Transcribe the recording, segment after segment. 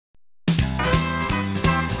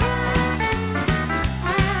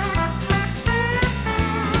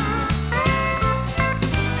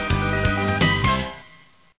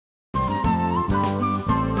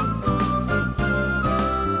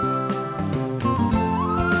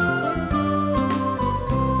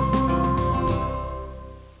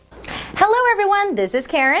everyone, this is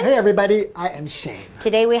Karen. Hey everybody, I am Shane.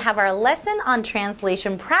 Today we have our lesson on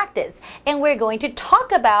translation practice, and we're going to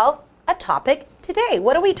talk about a topic today.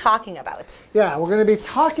 What are we talking about? Yeah, we're going to be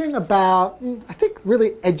talking about, I think,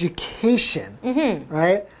 really education,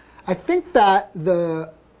 right? I think that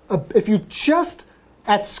if you just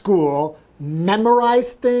at school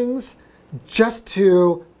memorize things just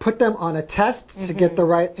to put them on a test to get the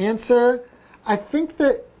right answer, I think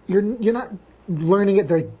that you're not learning it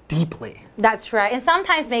very deeply. That's right. And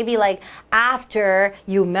sometimes maybe like after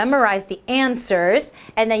you memorize the answers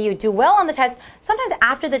and then you do well on the test, sometimes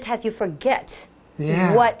after the test you forget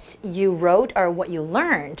what you wrote or what you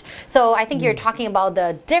learned. So I think you're talking about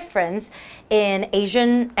the difference in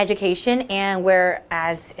Asian education and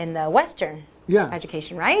whereas in the Western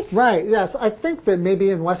education, right? Right, yes. I think that maybe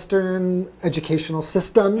in Western educational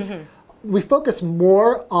systems, we focus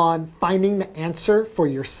more on finding the answer for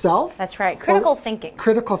yourself. That's right. Critical thinking.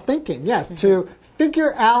 Critical thinking, yes. To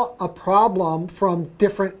figure out a problem from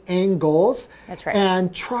different angles. That's right.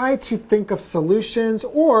 And try to think of solutions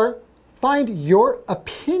or find your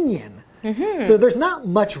opinion. So there's not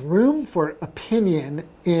much room for opinion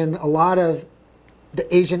in a lot of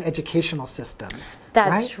the Asian educational systems.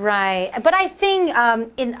 That's right. But I think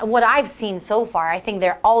in what I've seen so far, I think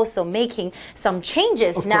they're also making some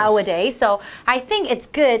changes nowadays. So I think it's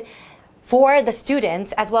good for the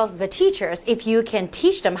students as well as the teachers if you can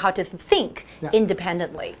teach them how to think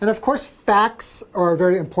independently. And of course, facts are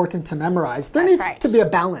very important to memorize. There needs to be a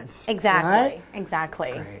balance. Exactly. Right?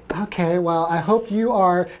 Exactly. Great. Okay, well, I hope you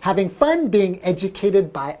are having fun being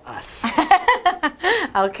educated by us.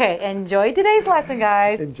 Okay, enjoy today's lesson,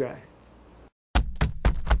 guys. Enjoy.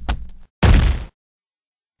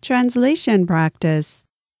 Translation practice.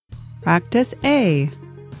 Practice A.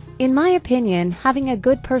 In my opinion, having a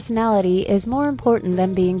good personality is more important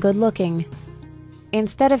than being good-looking.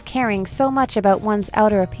 Instead of caring so much about one's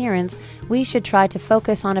outer appearance, we should try to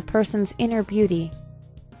focus on a person's inner beauty.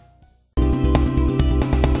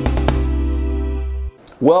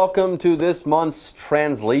 Welcome to this month's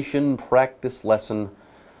translation practice lesson.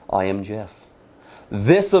 I am Jeff.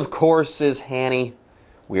 This, of course, is Hanny.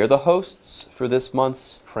 We are the hosts for this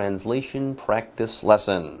month's translation practice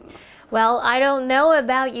lesson. Well, I don't know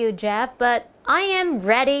about you, Jeff, but I am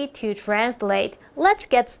ready to translate. Let's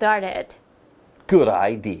get started. Good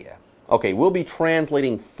idea. Okay, we'll be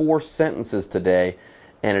translating 4 sentences today,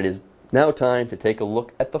 and it is now time to take a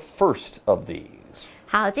look at the first of these.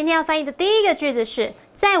 好，今天要翻译的第一个句子是，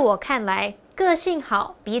在我看来，个性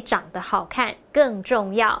好比长得好看更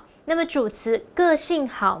重要。那么主词个性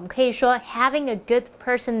好，我们可以说 having a good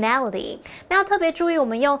personality。那要特别注意，我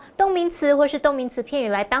们用动名词或是动名词片语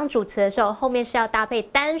来当主词的时候，后面是要搭配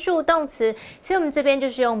单数动词，所以我们这边就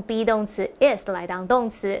是用 be 动词 is 来当动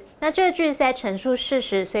词。那这个句子是在陈述事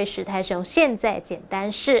实，所以时态是用现在简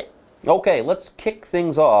单式。Okay, let's kick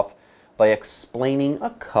things off by explaining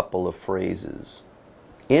a couple of phrases.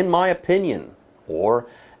 In my opinion, or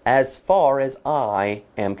as far as I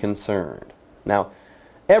am concerned. Now,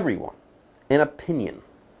 everyone, an opinion.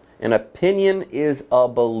 An opinion is a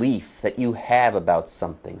belief that you have about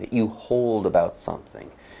something, that you hold about something.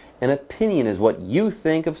 An opinion is what you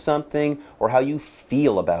think of something or how you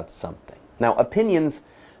feel about something. Now, opinions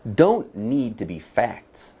don't need to be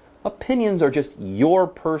facts. Opinions are just your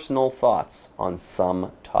personal thoughts on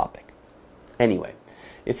some topic. Anyway,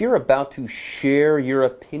 if you're about to share your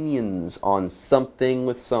opinions on something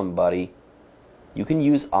with somebody, you can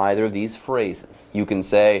use either of these phrases. You can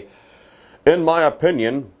say, in my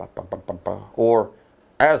opinion, or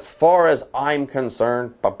as far as I'm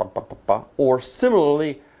concerned, or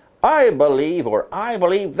similarly, I believe or I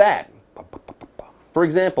believe that. For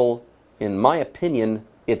example, in my opinion,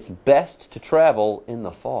 it's best to travel in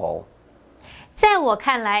the fall. 在我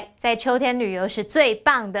看来，在秋天旅游是最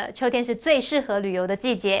棒的，秋天是最适合旅游的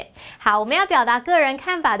季节。好，我们要表达个人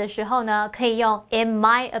看法的时候呢，可以用 in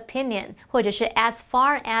my opinion 或者是 as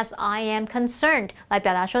far as I am concerned 来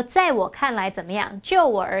表达说在我看来怎么样，就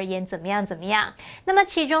我而言怎么样怎么样。那么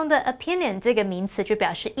其中的 opinion 这个名词就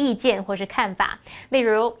表示意见或是看法。例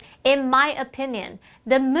如 in my opinion,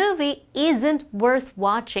 the movie isn't worth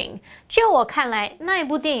watching. 就我看来，那一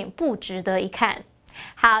部电影不值得一看。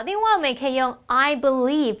好，另外我们也可以用 I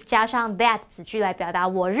believe 加上 that 子句来表达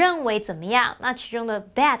我认为怎么样，那其中的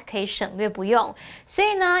that 可以省略不用，所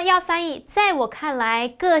以呢要翻译在我看来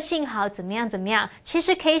个性好怎么样怎么样，其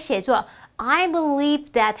实可以写作 I believe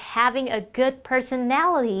that having a good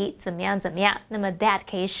personality 怎么样怎么样，那么 that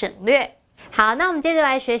可以省略。好，那我们接着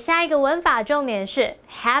来学下一个文法重点是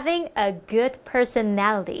having a good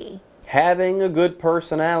personality. Having a good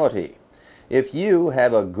personality. If you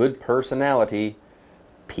have a good personality,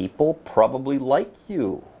 people probably like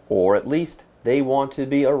you, or at least they want to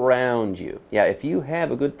be around you. Yeah, if you have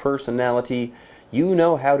a good personality, you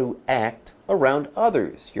know how to act around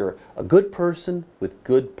others. You're a good person with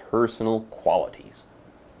good personal qualities.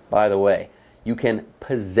 By the way, you can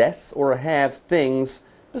possess or have things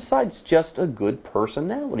besides just a good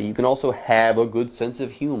personality. You can also have a good sense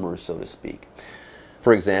of humor, so to speak.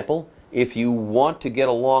 For example, if you want to get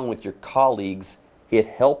along with your colleagues, it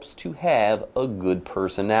helps to have a good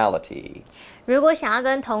personality. 如果想要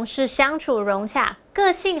跟同事相处融洽，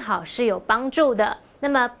个性好是有帮助的。那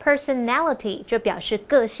么 personality 就表示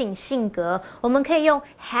个性性格，我们可以用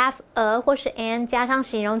have a 或是 an 加上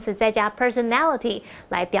形容词再加 personality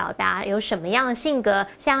来表达有什么样的性格。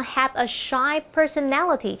像 have a shy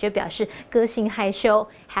personality 就表示个性害羞，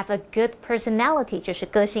 have a good personality 就是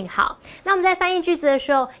个性好。那我们在翻译句子的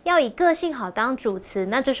时候，要以个性好当主词，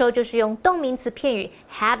那这时候就是用动名词片语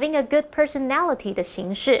having a good personality 的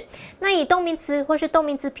形式。那以动名词或是动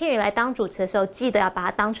名词片语来当主词的时候，记得要把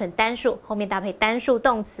它当成单数，后面搭配单数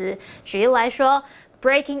动词。举例来说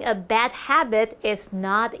 ，breaking a bad habit is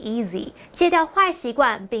not easy。戒掉坏习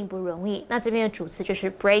惯并不容易。那这边的主词就是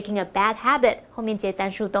breaking a bad habit， 后面接单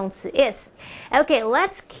数动词 is。Okay,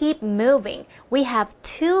 let's keep moving. We have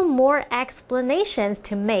 2 more explanations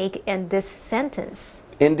to make in this sentence.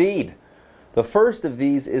 Indeed. The first of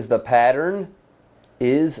these is the pattern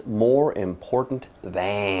is more important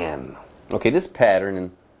than. Okay, this pattern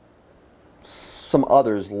and some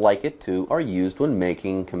others like it too are used when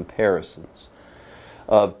making comparisons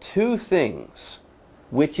of 2 things.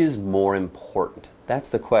 Which is more important? That's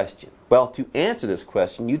the question. Well, to answer this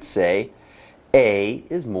question, you'd say A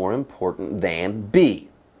is more important than B.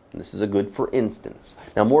 And this is a good for instance.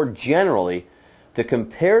 Now, more generally, the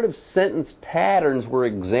comparative sentence patterns we're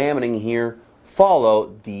examining here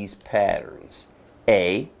follow these patterns.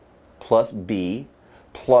 A plus B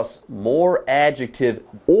plus more adjective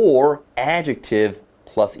or adjective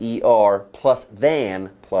plus ER plus than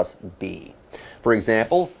plus B. For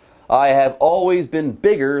example, I have always been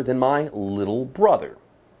bigger than my little brother.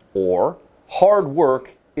 Or, hard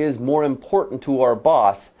work is more important to our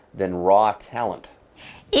boss than raw talent.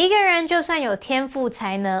 一个人就算有天赋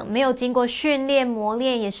才能，没有经过训练磨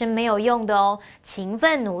练也是没有用的哦。勤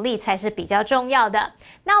奋努力才是比较重要的。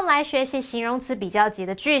那我们来学习形容词比较级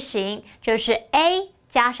的句型，就是 A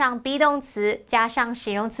加上 be 动词加上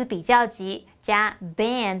形容词比较级加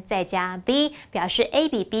than 再加 be， 表示 A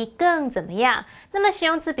比 B 更怎么样。那么形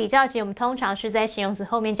容词比较级我们通常是在形容词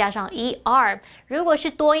后面加上 er， 如果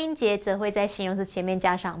是多音节则会在形容词前面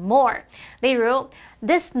加上 more。例如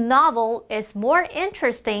This novel is more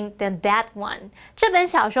interesting than that one。 这本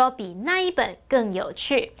小说比那一本更有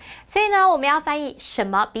趣。所以呢，我们要翻译什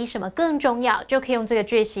么比什么更重要，就可以用这个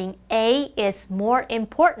句型 A is more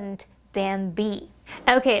important than B。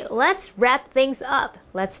 Okay, let's wrap things up.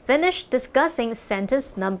 Let's finish discussing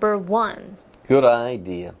sentence number 1. Good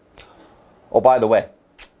idea. Oh, by the way,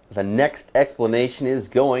 the next explanation is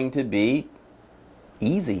going to be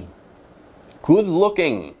easy. Good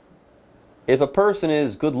looking. If a person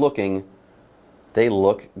is good looking, they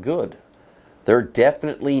look good. They're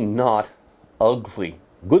definitely not ugly.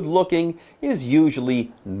 Good looking is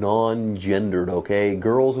usually non-gendered, okay?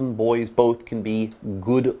 Girls and boys both can be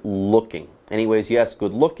good looking. Anyways, yes,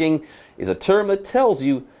 good looking is a term that tells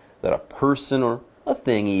you that a person or a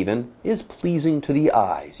thing even is pleasing to the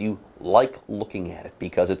eyes. You like looking at it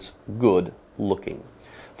because it's good looking.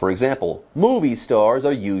 For example, movie stars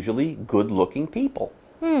are usually good looking people.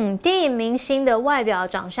 电影明星的外表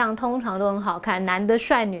长相通常都很好看，男的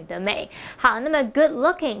帅，女的美。好，那么 good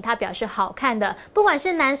looking 它表示好看的，不管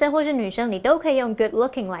是男生或是女生，你都可以用 good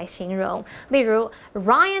looking 来形容。例如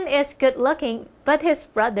Ryan is good looking, but his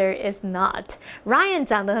brother is not. Ryan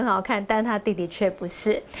长得很好看，但他弟弟却不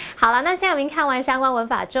是。好了，那现在我们看完相关文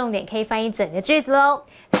法重点，可以翻译整个句子咯。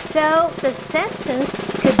So the sentence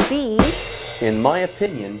could be, In my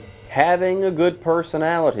opinion, having a good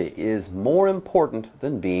personality is more important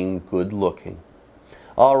than being good looking.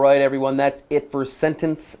 All right, everyone, that's it for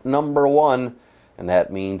sentence number 1. And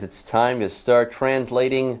that means it's time to start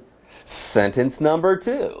translating sentence number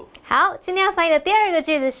 2. 好，今天要翻译的第二个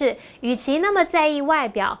句子是，与其那么在意外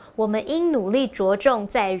表，我们应努力着重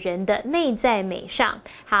在人的内在美上。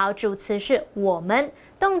好，主词是我们，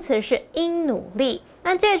动词是应努力。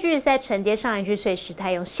那这个句子在承接上一句，所以时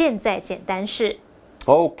态用现在简单式。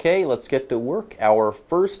Okay, let's get to work. Our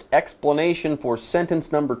first explanation for sentence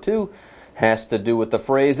number 2 has to do with the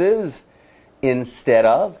phrases instead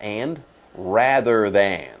of and rather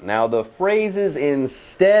than. Now, the phrases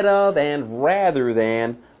instead of and rather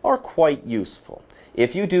than are quite useful.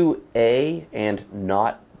 If you do A and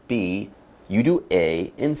not B, you do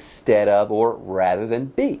A instead of or rather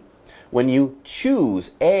than B. When you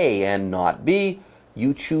choose A and not B,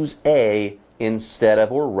 you choose A instead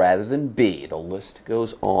of or rather than B. The list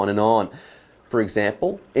goes on and on. For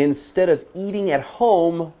example, instead of eating at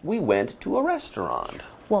home, we went to a restaurant.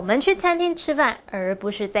 我们去餐厅吃饭，而不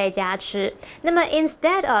是在家吃。那么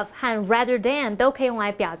instead of 和 rather than 都可以用来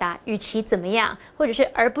表达与其怎么样，或者是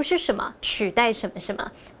而不是什么取代什么什么。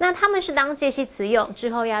那它们是当介系词用，之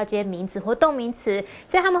后要接名词或动名词，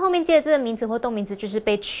所以它们后面接的这个名词或动名词就是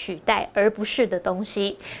被取代而不是的东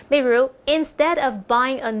西。例如 instead of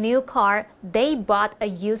buying a new car, they bought a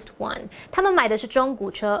used one. 他们买的是中古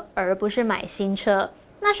车，而不是买新车。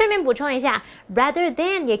那顺便补充一下 rather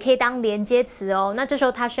than 也可以当连接词哦，那这时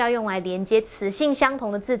候它是要用来连接词性相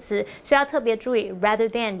同的字词，所以要特别注意 rather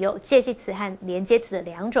than 有介系词和连接词的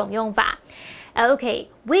两种用法。Okay,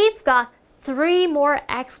 we've got 3 more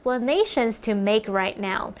explanations to make right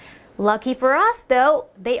now. Lucky for us though,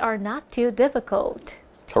 they are not too difficult.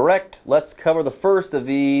 Correct. Let's cover the first of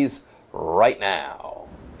these right now.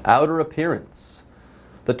 Outer appearance.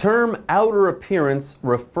 The term outer appearance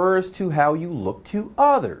refers to how you look to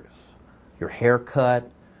others. Your haircut,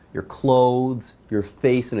 your clothes, your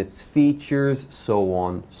face and its features, so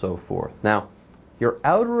on, so forth. Now, your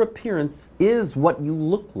outer appearance is what you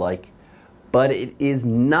look like, but it is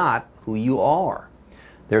not who you are.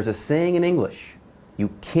 There's a saying in English,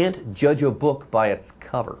 you can't judge a book by its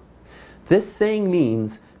cover. This saying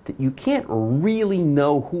means that you can't really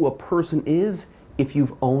know who a person is if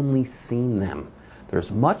you've only seen them. There's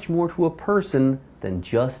much more to a person than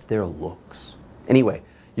just their looks. Anyway,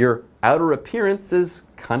 your outer appearance is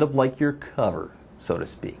kind of like your cover, so to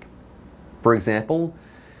speak. For example,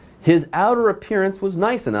 his outer appearance was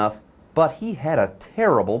nice enough, but he had a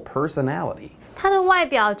terrible personality. 他的外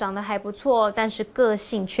表长得还不错，但是个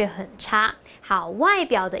性却很差。好，外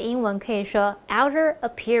表的英文可以说 outer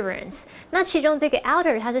appearance。那其中这个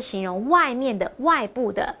outer 它是形容外面的、外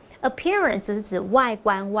部的。Appearance 是指外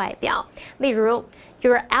观、外表。例如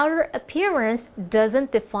Your outer appearance doesn't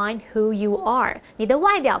define who you are. 你的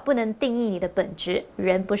外表不能定义你的本质，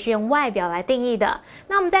人不是用外表来定义的。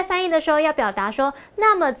那我们在翻译的时候要表达说，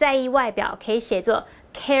那么在意外表可以写作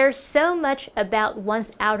care so much about one's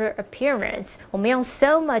outer appearance. 我们用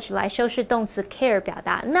so much 来修饰动词 care 表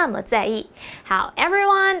达那么在意。好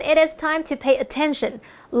everyone, it is time to pay attention.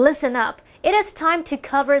 Listen up. It is time to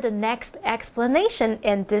cover the next explanation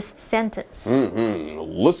in this sentence.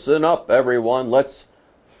 Listen up, everyone. Let's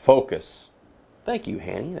focus. Thank you,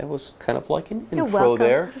 Hanny. That was kind of like an You're intro welcome.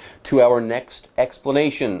 there to our next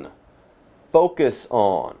explanation. Focus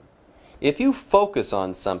on. If you focus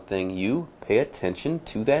on something, you pay attention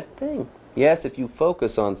to that thing. Yes, if you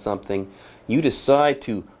focus on something, you decide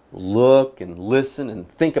to look and listen and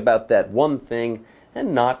think about that one thing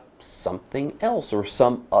and not something else or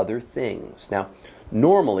some other things. Now,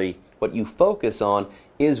 normally, what you focus on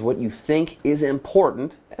is what you think is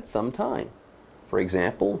important at some time. For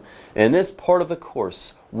example, in this part of the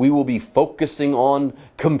course, we will be focusing on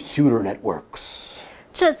computer networks.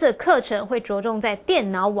 这次课程会着重在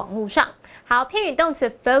电脑网络上。好，片语动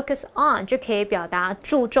词 focus on 就可以表达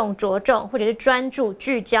注重、着重，或者是专注、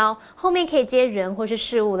聚焦。后面可以接人或是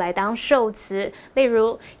事物来当受词。例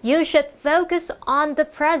如 You should focus on the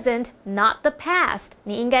present, not the past.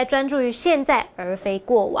 你应该专注于现在，而非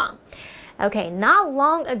过往。Okay, not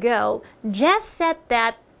long ago, Jeff said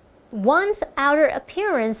that one's outer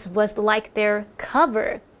appearance was like their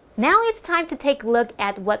cover. Now it's time to take a look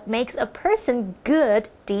at what makes a person good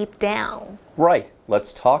deep down. Right.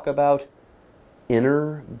 Let's talk about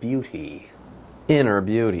inner beauty. Inner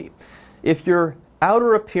beauty. If your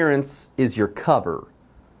outer appearance is your cover,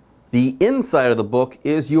 the inside of the book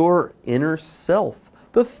is your inner self.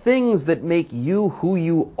 The things that make you who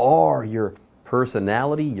you are, your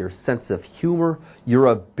personality, your sense of humor, your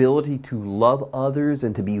ability to love others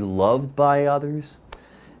and to be loved by others.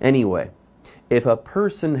 Anyway, if a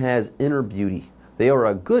person has inner beauty, they are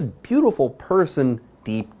a good, beautiful person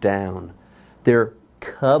deep down. Their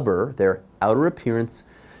cover, their outer appearance,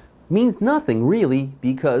 means nothing really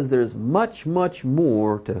because there's much, much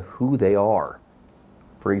more to who they are.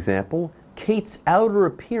 For example, Kate's outer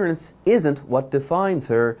appearance isn't what defines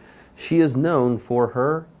her. She is known for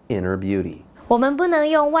her inner beauty. 我们不能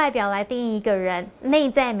用外表来定义一个人，内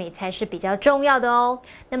在美才是比较重要的哦。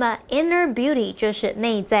那么 inner beauty 就是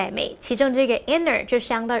内在美，其中这个 inner 就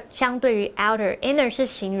相对于 outer，inner 是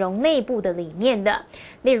形容内部的里面的。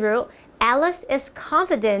例如 Alice is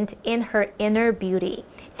confident in her inner beauty.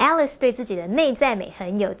 Alice 对自己的内在美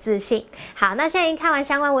很有自信。好，那现在已经看完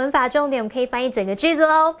相关文法重点，我们可以翻译整个句子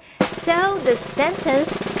喽。So the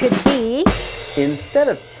sentence could be Instead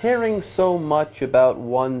of caring so much about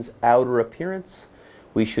one's outer appearance,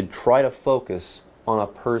 we should try to focus on a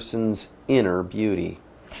person's inner beauty.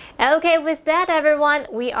 Okay, with that, everyone,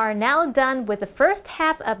 we are now done with the first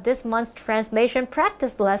half of this month's translation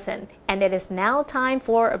practice lesson, and it is now time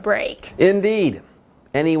for a break. Indeed.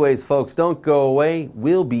 Anyways, folks, don't go away.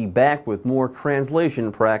 We'll be back with more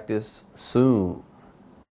translation practice soon.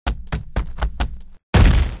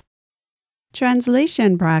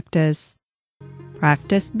 Translation practice.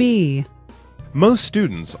 Practice B. Most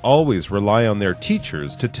students always rely on their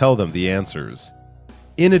teachers to tell them the answers.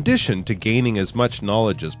 In addition to gaining as much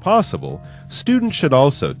knowledge as possible, students should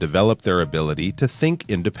also develop their ability to think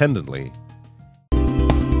independently.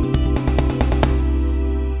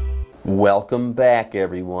 Welcome back,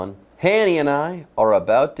 everyone. Hanny and I are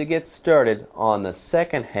about to get started on the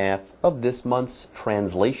second half of this month's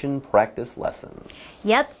translation practice lesson.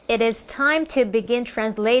 Yep, it is time to begin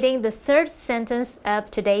translating the third sentence of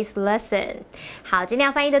today's lesson. 好，今天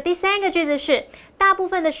要翻译的第三个句子是：大部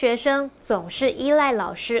分的学生总是依赖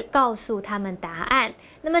老师告诉他们答案。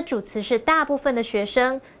那么主词是大部分的学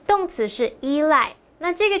生，动词是依赖。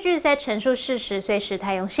那这个句子在陈述事实，所以时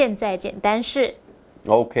态用现在简单式。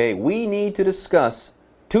Okay, we need to discuss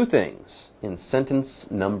two things in sentence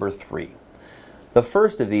number 3. The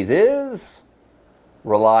first of these is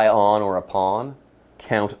rely on or upon,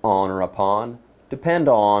 count on or upon, depend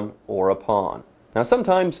on or upon. Now,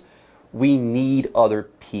 sometimes we need other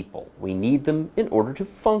people. We need them in order to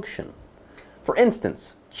function. For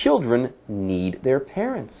instance, children need their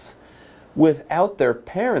parents. Without their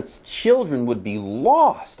parents, children would be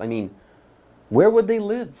lost. I mean, where would they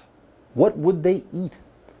live? What would they eat?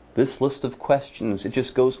 This list of questions, it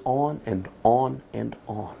just goes on and on and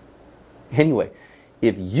on. Anyway,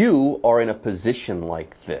 if you are in a position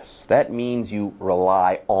like this, that means you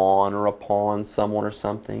rely on or upon someone or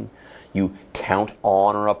something, you count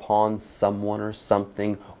on or upon someone or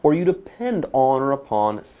something, or you depend on or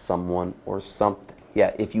upon someone or something.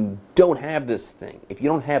 Yeah, if you don't have this thing, if you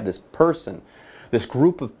don't have this person, this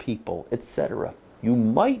group of people, etc., you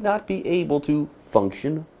might not be able to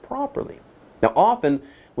function properly. Now, often,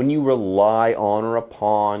 when you rely on or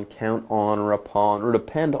upon, count on or upon, or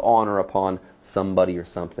depend on or upon somebody or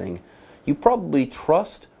something, you probably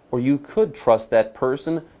trust or you could trust that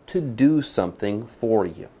person to do something for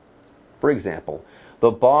you. For example,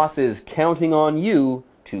 the boss is counting on you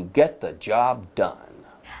to get the job done.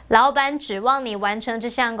 老板指望你完成这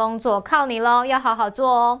项工作，靠你咯，要好好做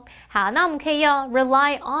哦。好，那我们可以用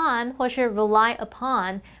rely on 或是 rely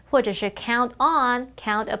upon， 或者是 count on,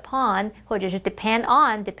 count upon， 或者是 depend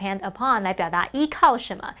on, depend upon 来表达依靠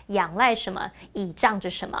什么、仰赖什么、倚仗着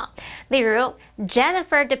什么。例如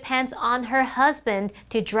Jennifer depends on her husband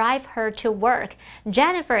to drive her to work.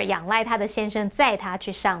 Jennifer 仰赖她的先生载她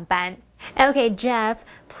去上班。Okay, Jeff,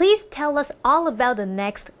 please tell us all about the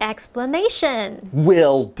next explanation.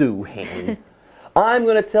 Will do, Hanny. I'm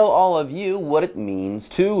going to tell all of you what it means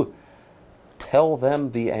to tell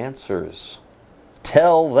them the answers.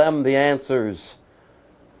 Tell them the answers.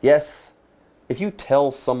 Yes, if you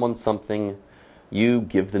tell someone something, you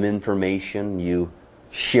give them information, you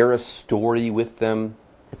share a story with them,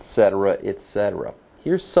 etc., etc.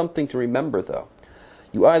 Here's something to remember, though.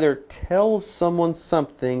 You either tell someone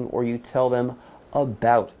something or you tell them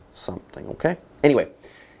about something, okay? Anyway,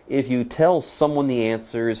 if you tell someone the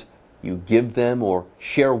answers, you give them or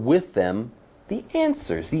share with them the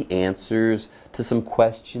answers to some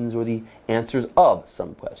questions or the answers of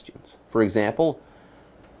some questions. For example,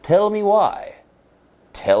 tell me why.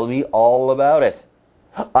 Tell me all about it.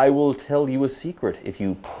 I will tell you a secret if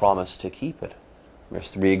you promise to keep it. There's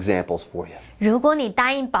 3 examples for you. 如果你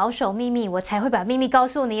答应保守秘密，我才会把秘密告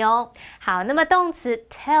诉你哦。好，那么动词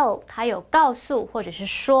tell 它有告诉或者是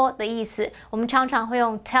说的意思，我们常常会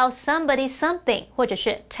用 tell somebody something 或者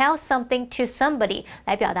是 tell something to somebody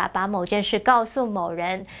来表达把某件事告诉某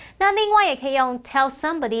人。那另外也可以用 tell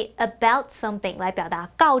somebody about something 来表达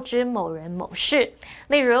告知某人某事。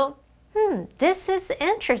例如，this is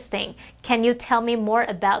interesting. Can you tell me more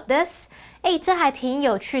about this? 这还挺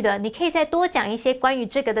有趣的，你可以再多讲一些关于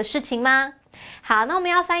这个的事情吗？好，那我们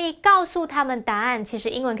要翻译告诉他们答案，其实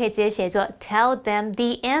英文可以直接写作 tell them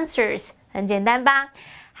the answers， 很简单吧？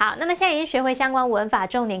好，那么现在已经学会相关文法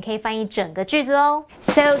重点，可以翻译整个句子哦。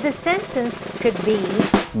So the sentence could be: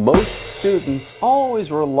 Most students always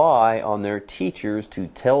rely on their teachers to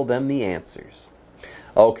tell them the answers.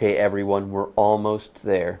 Okay, everyone, we're almost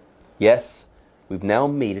there. Yes, we've now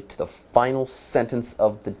made it to the final sentence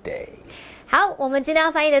of the day. 好，我们今天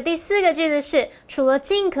要翻译的第4个句子是：除了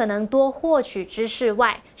尽可能多获取知识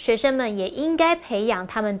外，学生们也应该培养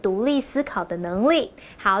他们独立思考的能力。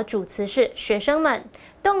好，主词是学生们，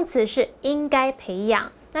动词是应该培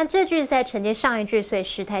养。那这句是在承接上一句，所以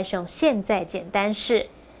时态是用现在简单式。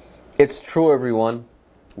It's true, everyone.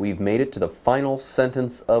 We've made it to the final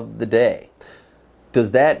sentence of the day.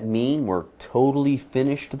 Does that mean we're totally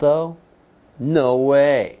finished, though? No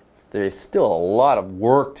way. There is still a lot of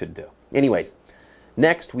work to do. Anyways,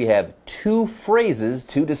 next we have 2 phrases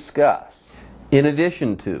to discuss. In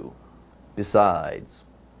addition to, besides.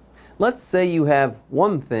 Let's say you have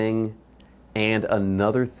one thing and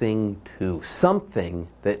another thing too. Something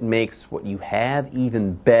that makes what you have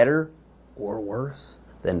even better or worse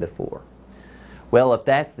than before. Well, if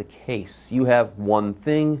that's the case, you have one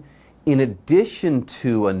thing in addition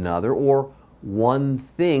to another, or one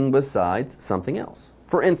thing besides something else.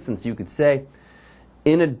 For instance, you could say,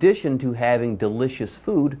 in addition to having delicious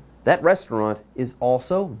food, that restaurant is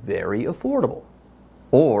also very affordable.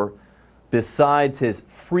 Or, besides his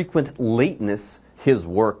frequent lateness, his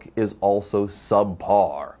work is also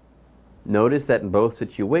subpar. Notice that in both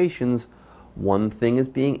situations, one thing is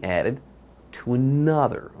being added to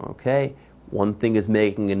another, okay? One thing is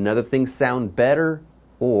making another thing sound better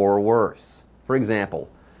or worse. For example,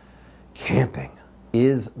 camping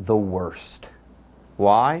is the worst.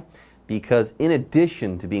 Why? Because in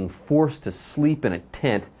addition to being forced to sleep in a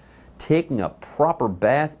tent, taking a proper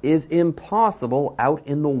bath is impossible out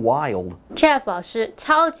in the wild. Jeff 老师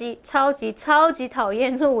超级讨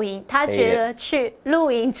厌露营，他觉得去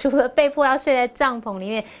露营除了被迫要睡在帐篷里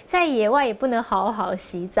面，在野外也不能好好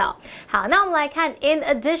洗澡。好，那我们来看 in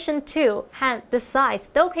addition to 和 besides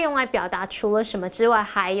都可以用来表达除了什么之外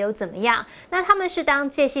还有怎么样。那它们是当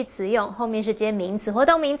介系词用，后面是接名词或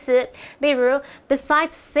动名词。例如 besides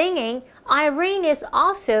singing。Irene is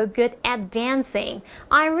also good at dancing.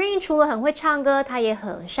 Irene 除了很会唱歌，她也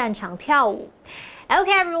很擅长跳舞。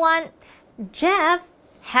Okay, everyone. Jeff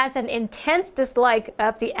has an intense dislike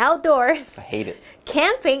of the outdoors. I hate it.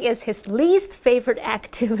 Camping is his least favorite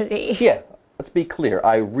activity. Yeah, let's be clear.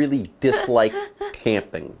 I really dislike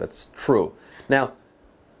camping. That's true. Now,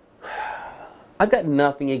 I've got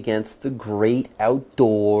nothing against the great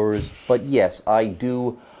outdoors, but yes, I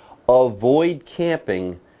do avoid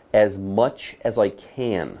camping as much as I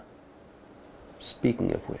can.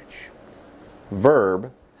 Speaking of which,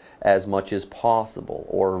 verb as much as possible,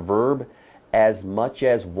 or verb as much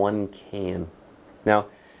as one can. Now,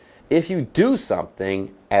 if you do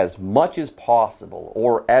something as much as possible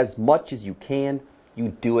or as much as you can, you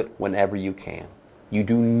do it whenever you can. You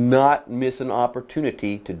do not miss an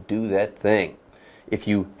opportunity to do that thing. If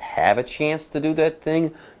you have a chance to do that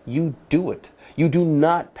thing, you do it. You do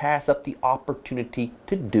not pass up the opportunity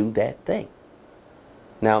to do that thing.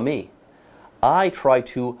 Now me, I try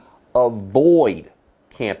to avoid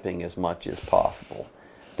camping as much as possible.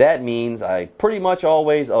 That means I pretty much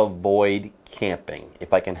always avoid camping.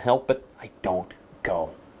 If I can help it, I don't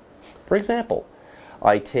go. For example,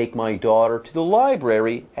 I take my daughter to the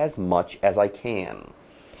library as much as I can.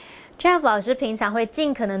 Jeff 老师平常会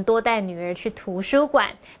尽可能多带女儿去图书馆。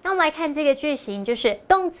那我们来看这个句型，就是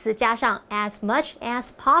动词加上 as much as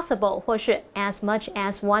possible 或是 as much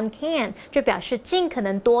as one can， 就表示尽可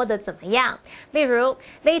能多的怎么样。例如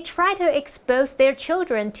 ，They try to expose their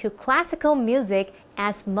children to classical music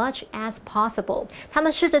as much as possible。他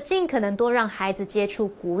们试着尽可能多让孩子接触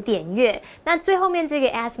古典乐。那最后面这个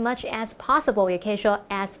as much as possible 也可以说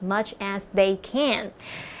as much as they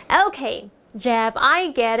can。Okay。Jeff,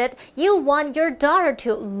 I get it. You want your daughter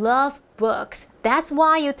to love books. That's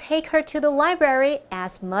why you take her to the library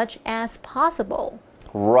as much as possible.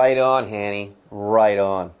 Right on, Hanny. Right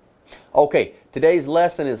on. Okay, today's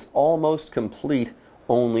lesson is almost complete.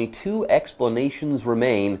 Only 2 explanations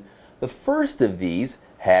remain. The first of these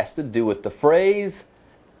has to do with the phrase,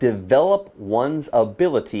 develop one's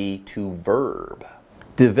ability to verb.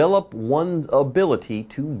 Develop one's ability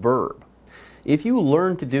to verb. If you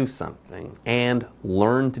learn to do something and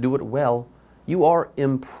learn to do it well, you are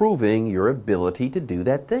improving your ability to do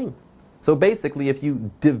that thing. So basically, if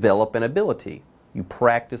you develop an ability, you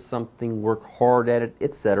practice something, work hard at it,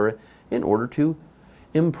 etc., in order to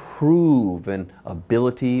improve an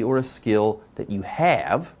ability or a skill that you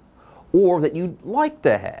have or that you'd like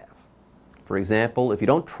to have. For example, if you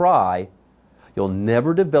don't try, you'll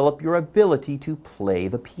never develop your ability to play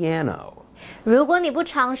the piano. 如果你不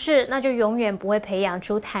尝试，那就永远不会培养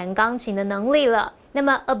出弹钢琴的能力了。那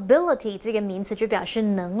么 ability 这个名词就表示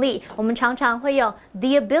能力，我们常常会用 the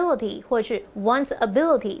ability 或是 one's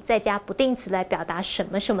ability 再加不定词来表达什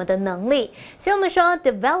么什么的能力。所以我们说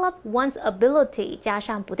develop one's ability 加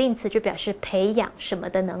上不定词就表示培养什么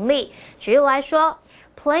的能力。举例来说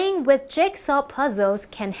，Playing with jigsaw puzzles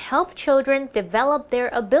can help children develop their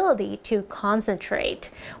ability to concentrate.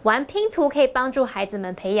 玩拼图可以帮助孩子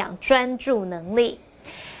们培养专注能力。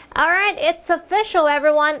Alright, it's official,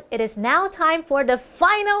 everyone. It is now time for the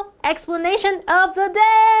final explanation of the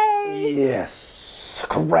day. Yes,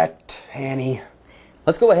 correct, Annie.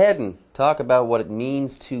 Let's go ahead and talk about what it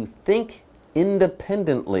means to think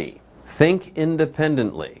independently. Think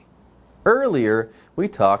independently. Earlier, we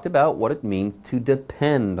talked about what it means to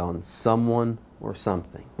depend on someone or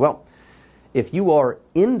something. Well, if you are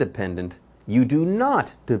independent, you do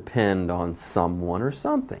not depend on someone or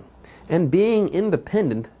something. And being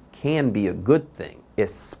independent can be a good thing,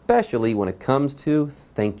 especially when it comes to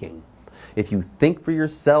thinking. If you think for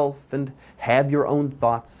yourself and have your own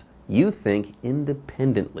thoughts, you think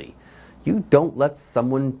independently. You don't let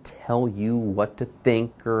someone tell you what to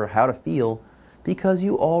think or how to feel because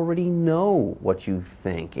you already know what you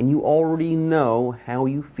think and you already know how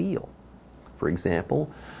you feel. For example,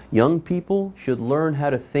 young people should learn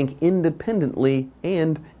how to think independently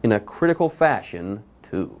and in a critical fashion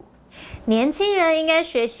too. 年轻人应该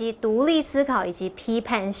学习独立思考以及批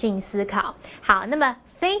判性思考。好，那么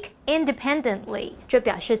think independently 就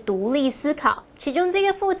表示独立思考，其中这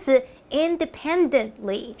个副词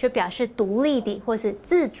independently 就表示独立的或是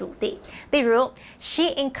自主的。例如 ，She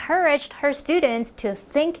encouraged her students to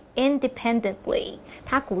think independently。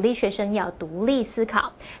她鼓励学生要独立思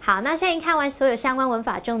考。好，那现在看完所有相关文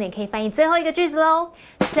法，重点可以翻译最后一个句子喽。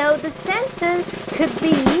So the sentence could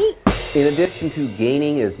be. In addition to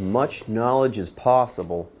gaining as much knowledge as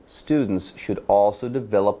possible, students should also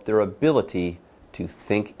develop their ability to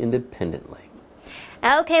think independently.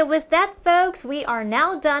 Okay, with that, folks, we are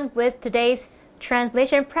now done with today's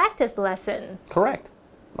translation practice lesson. Correct.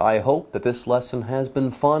 I hope that this lesson has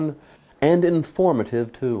been fun and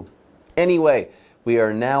informative too. Anyway, we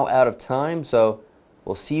are now out of time, so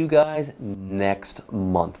we'll see you guys next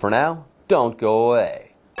month. For now, don't go away.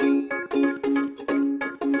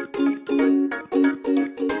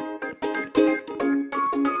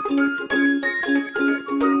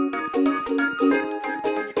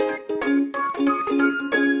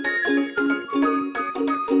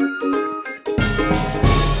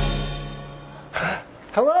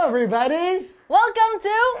 Hello, everybody. Welcome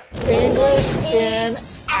to English in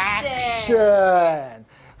Action.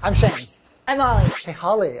 I'm Shane. I'm Holly. Hey,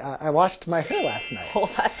 Holly, I washed my hair last night. Well,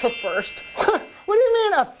 that's a first. What do you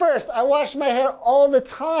mean at first? I wash my hair all the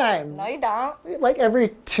time. No, you don't. Like every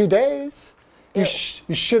 2 days. You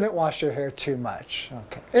shouldn't wash your hair too much.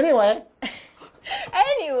 Okay. Anyway,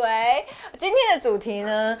 今天的主题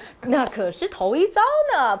呢，那可是头一遭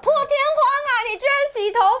呢，破天荒啊！你居然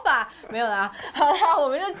洗头发，没有啦。好啦，我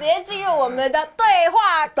们就直接进入我们的对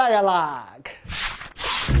话 Dialogue.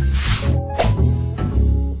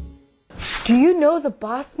 Do you know the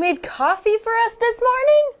boss made coffee for us this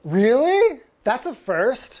morning? Really? That's a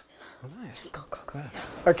first. Nice.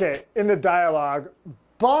 Okay, in the dialogue,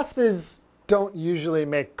 bosses don't usually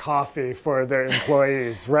make coffee for their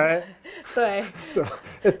employees, right? 对 So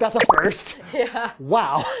that's a first. Yeah.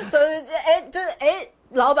 Wow. So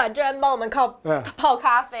老板居然帮我们泡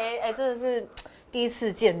咖啡，真的是第一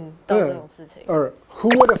次见到这种事情。 Or who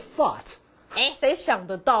would have thought? 谁想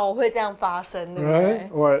得到会这样发生，对不对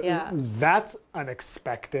Right? Or Yeah. that's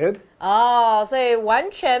unexpected. 哦，所以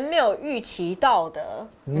完全没有预期到的。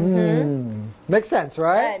Makes sense,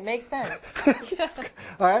 right? Right, makes sense.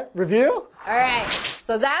 All right, review? All right,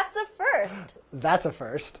 so that's a first. That's a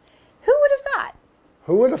first. Who would have thought?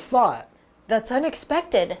 Who would have thought? That's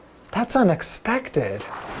unexpected. That's unexpected.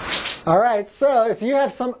 All right, so if you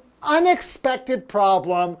have some unexpected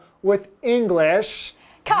problem with English,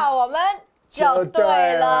 靠我们就对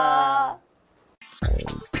了。